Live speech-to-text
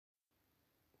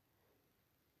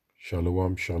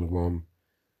Shalom, shalom.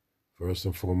 First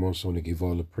and foremost, I want to give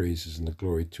all the praises and the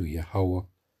glory to Yahweh,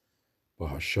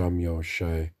 Bahasham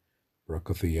Yahushai,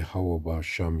 Barakatha Yahweh,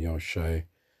 Bahasham Yahushai,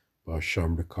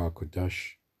 Bahasham Rekah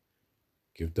Kodash.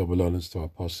 Give double honors to our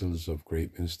apostles of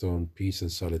Great Millstone, peace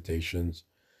and salutations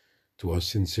to our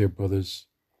sincere brothers,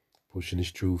 pushing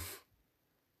His truth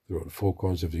throughout the four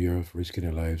corners of the earth, risking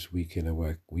their lives week in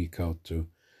and week out to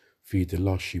feed the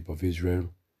lost sheep of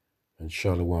Israel, and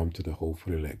shalom to the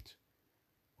hopeful elect.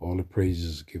 All the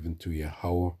praises given to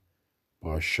Yahweh,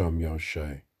 Bahasham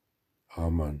Yahushai.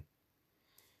 Amen.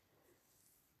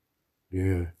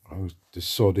 Yeah, just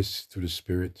saw this through the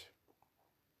Spirit.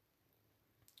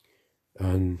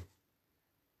 And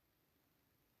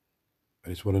I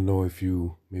just want to know if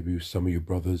you, maybe some of you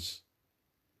brothers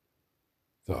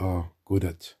that are good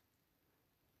at,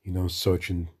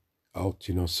 searching out,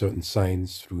 certain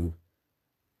signs through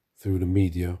the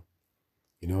media,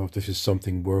 if this is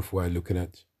something worthwhile looking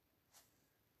at,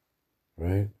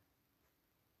 right?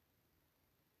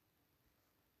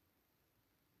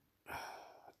 I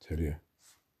tell you,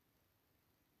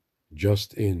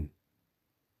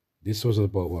 this was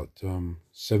about what,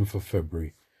 7th of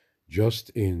February, just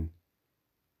in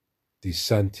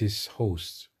DeSantis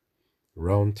hosts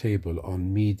roundtable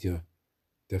on media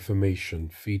defamation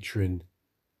featuring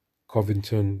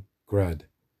Covington grad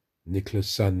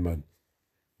Nicholas Sandmann.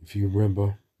 If you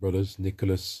remember, brothers,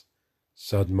 Nicholas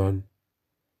Sandmann,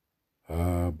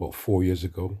 about 4 years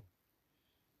ago,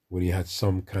 when he had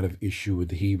some kind of issue with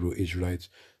the Hebrew Israelites.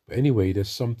 But anyway, there's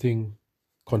something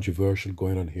controversial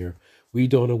going on here. We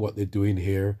don't know what they're doing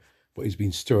here, but it's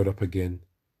been stirred up again.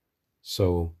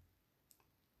 So,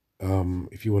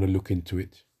 if you want to look into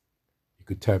it, you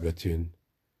could type that in,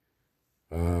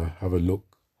 have a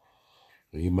look.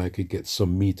 You might could get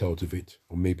some meat out of it,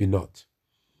 or maybe not.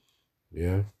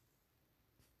 Yeah.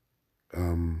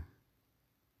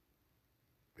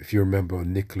 If you remember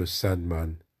Nicholas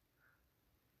Sandmann.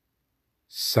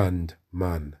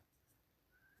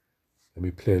 Let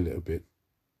me play a little bit.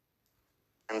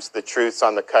 The truths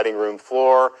on the cutting room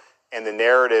floor and the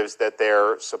narratives that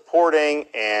they're supporting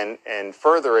and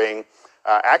furthering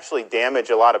actually damage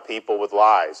a lot of people with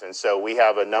lies. And so we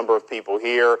have a number of people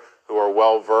here who are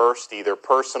well-versed, either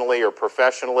personally or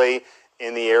professionally,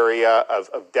 in the area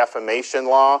of defamation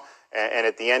law. And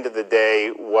at the end of the day,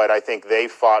 what I think they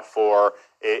fought for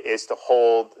is to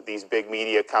hold these big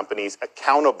media companies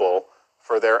accountable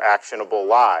for their actionable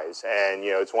lies. And,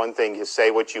 it's one thing to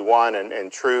say what you want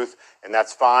and truth, and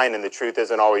that's fine, and the truth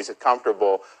isn't always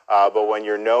comfortable. But when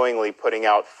you're knowingly putting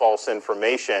out false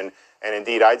information, and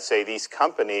indeed I'd say these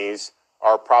companies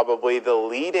are probably the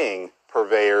leading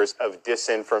purveyors of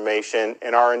disinformation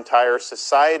in our entire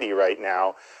society right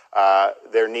now,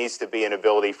 there needs to be an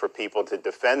ability for people to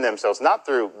defend themselves, not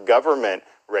through government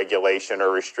regulation or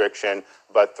restriction,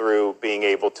 but through being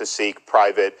able to seek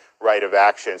private right of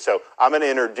action. So I'm going to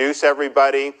introduce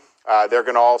everybody. They're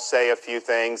going to all say a few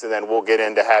things, and then we'll get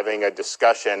into having a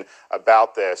discussion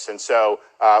about this. And so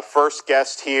first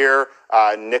guest here,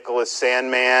 Nicholas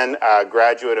Sandmann,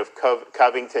 graduate of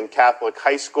Covington Catholic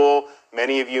High School.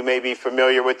 Many of you may be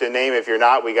familiar with the name. If you're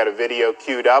not, we got a video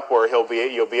queued up where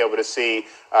you'll be able to see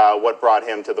what brought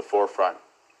him to the forefront.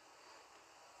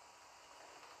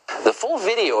 The full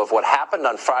video of what happened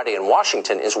on Friday in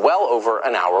Washington is well over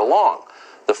an hour long.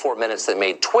 The 4 minutes that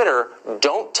made Twitter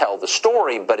don't tell the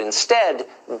story, but instead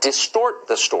distort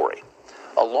the story.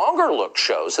 A longer look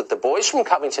shows that the boys from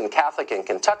Covington Catholic in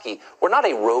Kentucky were not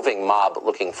a roving mob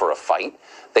looking for a fight.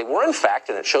 They were, in fact,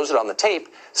 and it shows it on the tape,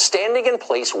 standing in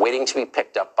place waiting to be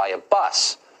picked up by a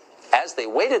bus. As they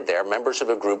waited there, members of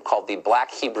a group called the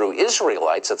Black Hebrew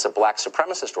Israelites, that's a black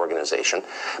supremacist organization,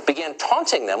 began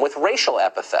taunting them with racial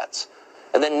epithets.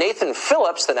 And then Nathan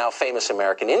Phillips, the now famous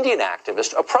American Indian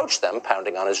activist, approached them,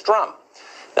 pounding on his drum.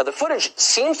 Now, the footage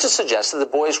seems to suggest that the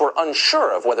boys were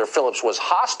unsure of whether Phillips was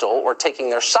hostile or taking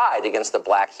their side against the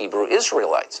Black Hebrew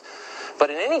Israelites. But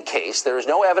in any case, there is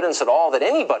no evidence at all that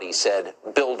anybody said,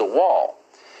 build a wall.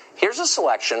 Here's a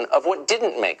selection of what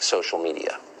didn't make social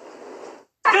media.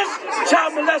 This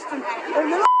child molesting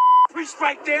priest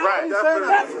right there. Right,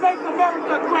 let's make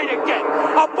America great again.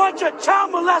 A bunch of child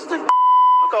molesting.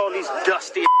 Look at all these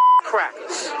dusty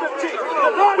crackers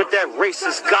with that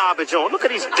racist garbage on. Look at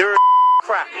these dirty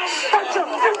crackers. Bunch of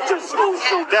future school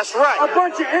shooters. That's right. A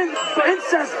bunch of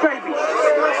incest babies.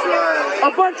 That's right.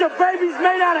 A bunch of babies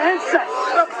made out of incest.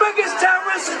 The biggest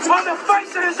terrorist on the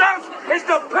face of this earth is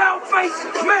the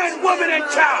pale-faced man, woman, and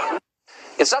child.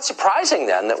 It's not surprising,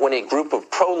 then, that when a group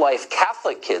of pro-life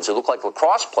Catholic kids who look like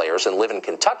lacrosse players and live in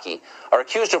Kentucky are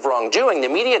accused of wrongdoing, the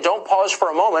media don't pause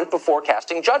for a moment before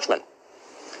casting judgment.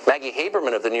 Maggie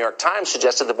Haberman of the New York Times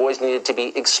suggested the boys needed to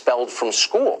be expelled from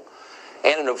school.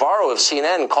 Anna Navarro of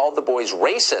CNN called the boys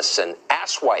racists and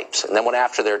asswipes and then went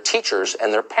after their teachers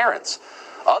and their parents.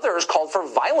 Others called for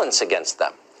violence against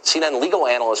them. CNN legal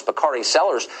analyst Bakari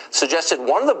Sellers suggested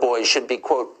one of the boys should be,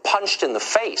 quote, punched in the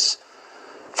face.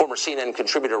 Former CNN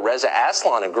contributor Reza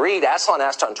Aslan agreed. Aslan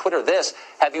asked on Twitter this: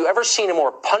 have you ever seen a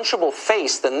more punchable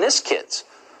face than this kid's?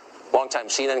 Longtime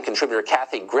CNN contributor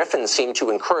Kathy Griffin seemed to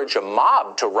encourage a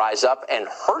mob to rise up and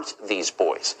hurt these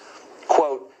boys.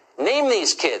 Quote, name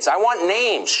these kids. I want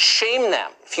names. Shame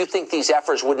them. If you think these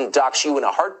efforts wouldn't dox you in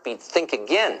a heartbeat, think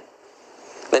again.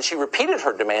 Then she repeated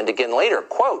her demand again later.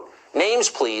 Quote, names,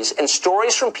 please, and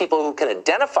stories from people who can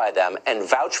identify them and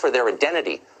vouch for their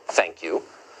identity. Thank you.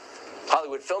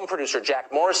 Hollywood film producer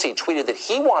Jack Morrissey tweeted that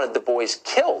he wanted the boys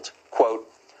killed. Quote,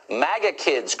 MAGA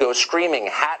kids go screaming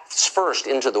hats first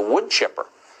into the wood chipper.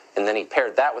 And then he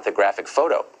paired that with a graphic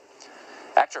photo.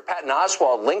 Actor Patton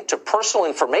Oswalt linked to personal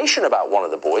information about one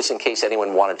of the boys in case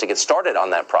anyone wanted to get started on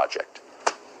that project.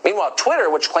 Meanwhile, Twitter,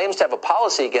 which claims to have a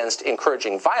policy against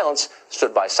encouraging violence,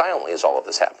 stood by silently as all of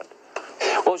this happened.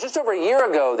 Well, it was just over a year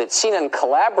ago that CNN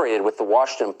collaborated with the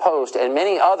Washington Post and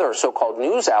many other so-called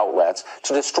news outlets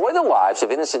to destroy the lives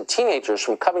of innocent teenagers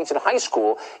from Covington High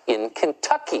School in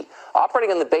Kentucky.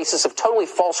 Operating on the basis of totally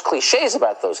false cliches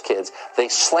about those kids, they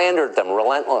slandered them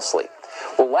relentlessly.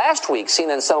 Well, last week,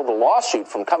 CNN settled a lawsuit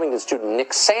from Covington student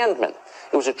Nick Sandman.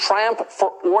 It was a triumph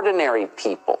for ordinary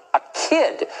people, a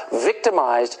kid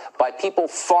victimized by people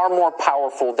far more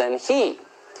powerful than he.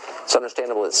 It's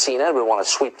understandable that CNN would want to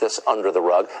sweep this under the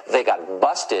rug. They got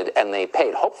busted, and they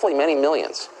paid, hopefully, many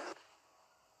millions.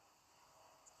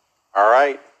 All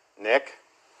right, Nick,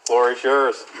 floor is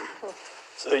yours.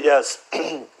 So, yes,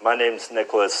 my name's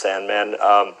Nicholas Sandman.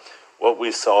 What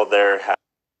we saw there...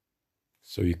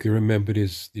 So you can remember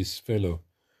this fellow,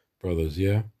 brothers,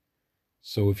 yeah?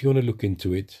 So if you want to look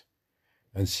into it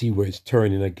and see where it's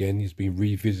turning again, he's been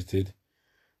revisited.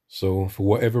 So for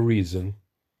whatever reason,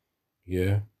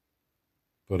 yeah...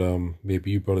 But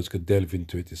maybe you brothers could delve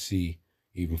into it to see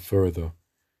even further.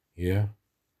 Yeah?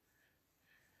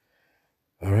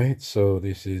 All right, so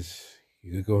this is,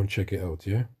 you can go and check it out,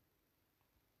 yeah?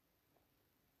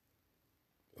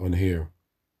 On here.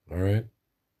 All right?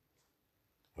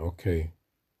 Okay.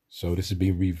 So this is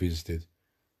being revisited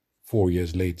 4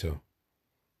 years later.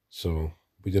 So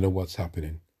we don't know what's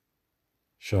happening.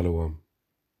 Shalom.